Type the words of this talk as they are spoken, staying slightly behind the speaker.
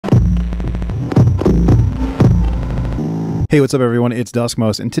Hey, what's up everyone? It's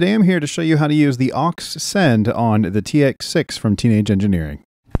Duskmos, and today I'm here to show you how to use the Aux Send on the TX-6 from Teenage Engineering.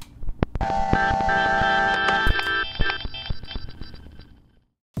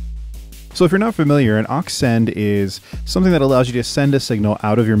 So if you're not familiar, an Aux Send is something that allows you to send a signal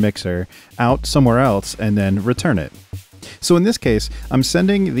out of your mixer, out somewhere else, and then return it. So in this case, I'm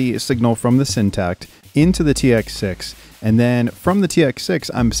sending the signal from the Syntakt into the TX-6, and then from the TX-6,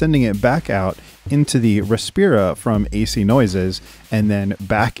 I'm sending it back out into the Respire from AC Noises, and then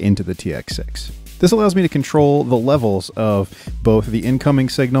back into the TX-6. This allows me to control the levels of both the incoming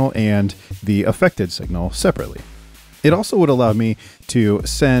signal and the affected signal separately. It also would allow me to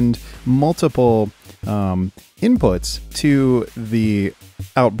send multiple inputs to the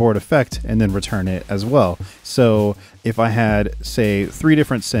outboard effect and then return it as well. So if I had, say, 3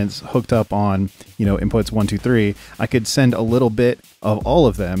 different synths hooked up on, inputs 1, 2, 3, I could send a little bit of all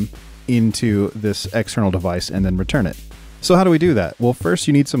of them into this external device and then return it. So how do we do that? Well, first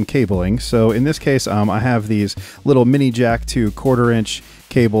you need some cabling. So in this case, I have these little mini jack to 1/4"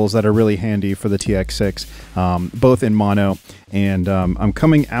 cables that are really handy for the TX-6, both in mono. And I'm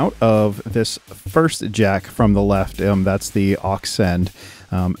coming out of this first jack from the left, that's the Aux Send,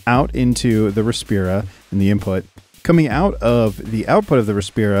 out into the Respire in the input, coming out of the output of the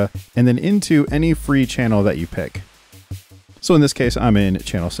Respire, and then into any free channel that you pick. So in this case, I'm in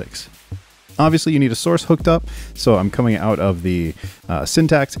channel 6. Obviously, you need a source hooked up, so I'm coming out of the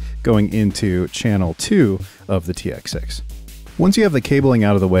Syntakt, going into channel 2 of the TX-6. Once you have the cabling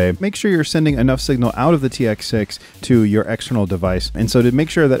out of the way, make sure you're sending enough signal out of the TX-6 to your external device. And so to make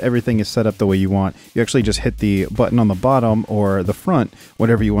sure that everything is set up the way you want, you actually just hit the button on the bottom or the front,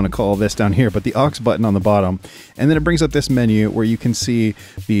 whatever you want to call this down here, but the aux button on the bottom. And then it brings up this menu where you can see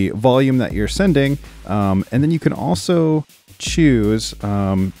the volume that you're sending, and then you can also choose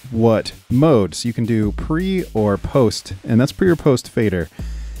what mode. So you can do pre or post, and that's pre or post fader.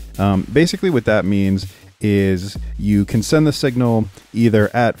 Basically what that means is you can send the signal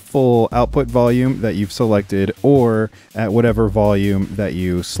either at full output volume that you've selected or at whatever volume that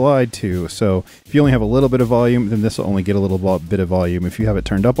you slide to. So if you only have a little bit of volume, then this will only get a little bit of volume. If you have it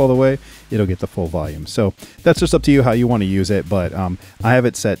turned up all the way, it'll get the full volume. So that's just up to you how you want to use it, but I have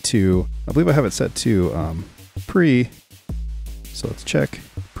it set to, I believe I have it set to pre. So let's check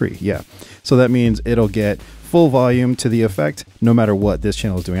pre, yeah. So that means it'll get full volume to the effect no matter what this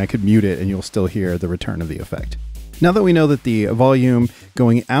channel is doing. I could mute it and you'll still hear the return of the effect. Now that we know that the volume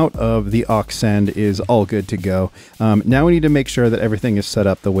going out of the Aux Send is all good to go, now we need to make sure that everything is set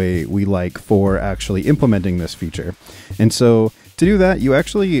up the way we like for actually implementing this feature. And so to do that, you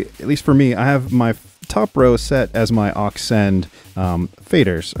actually, at least for me, I have my top row set as my Aux Send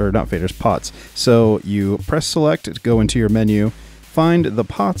faders, or not faders, pots. So you press select to go into your menu, find the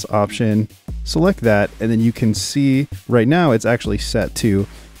pots option, select that, and then you can see right now it's actually set to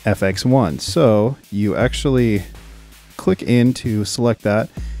FX1. So you actually click in to select that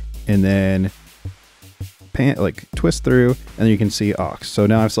and then twist through, and then you can see aux. So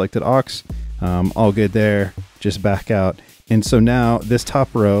now I've selected aux, all good there, just back out. And so now this top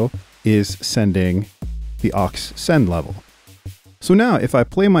row is sending the Aux Send level. So now if I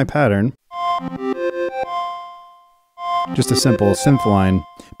play my pattern, just a simple synth line,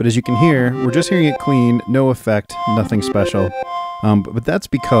 but as you can hear, we're just hearing it clean, no effect, nothing special. But that's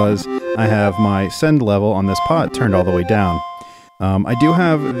because I have my send level on this pot turned all the way down. I do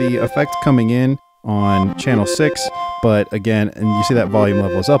have the effect coming in on channel 6, but again, and you see that volume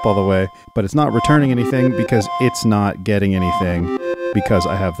level is up all the way, but it's not returning anything because it's not getting anything because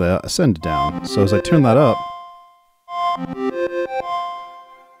I have the send down. So as I turn that up,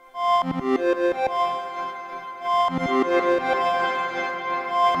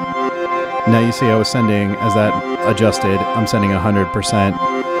 now you see I was sending, as that adjusted, I'm sending 100%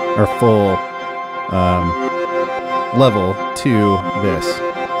 or full level to this.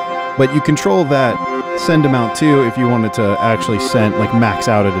 But you control that send amount too if you wanted to actually send, max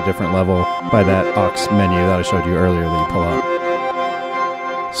out at a different level by that aux menu that I showed you earlier that you pull up.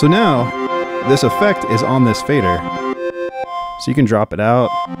 So now this effect is on this fader. So you can drop it out,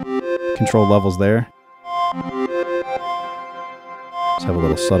 control levels there. Just have a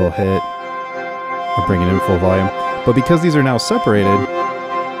little subtle hit, or bring it in full volume. But because these are now separated,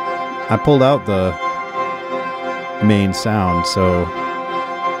 I pulled out the main sound, so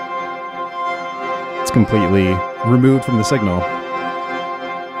it's completely removed from the signal.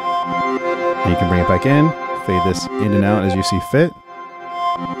 And you can bring it back in, fade this in and out as you see fit.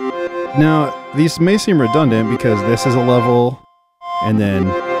 Now, these may seem redundant because this is a level, and then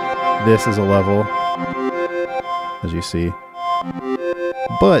this is a level, as you see.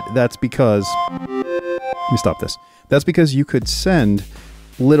 But that's because me stop this. That's because you could send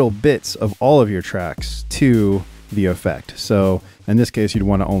little bits of all of your tracks to the effect. So in this case, you'd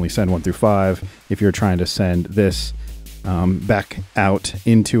want to only send 1 through 5. If you're trying to send this back out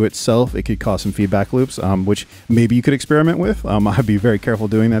into itself, it could cause some feedback loops, which maybe you could experiment with. I'd be very careful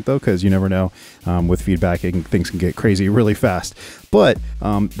doing that though, because you never know. With feedbacking, things can get crazy really fast. But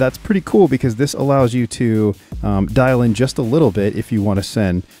that's pretty cool because this allows you to dial in just a little bit if you want to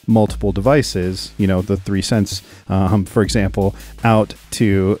send multiple devices, you know, the 3 cents, for example, out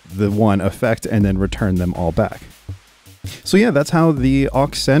to the one effect and then return them all back. So yeah, that's how the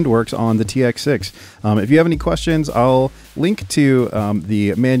Aux Send works on the TX-6. If you have any questions, I'll link to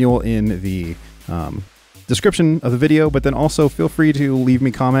the manual in the description of the video, but then also feel free to leave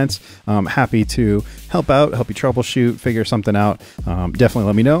me comments. I'm happy to help out, help you troubleshoot, figure something out. Definitely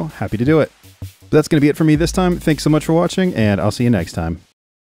let me know. Happy to do it. That's going to be it for me this time. Thanks so much for watching, and I'll see you next time.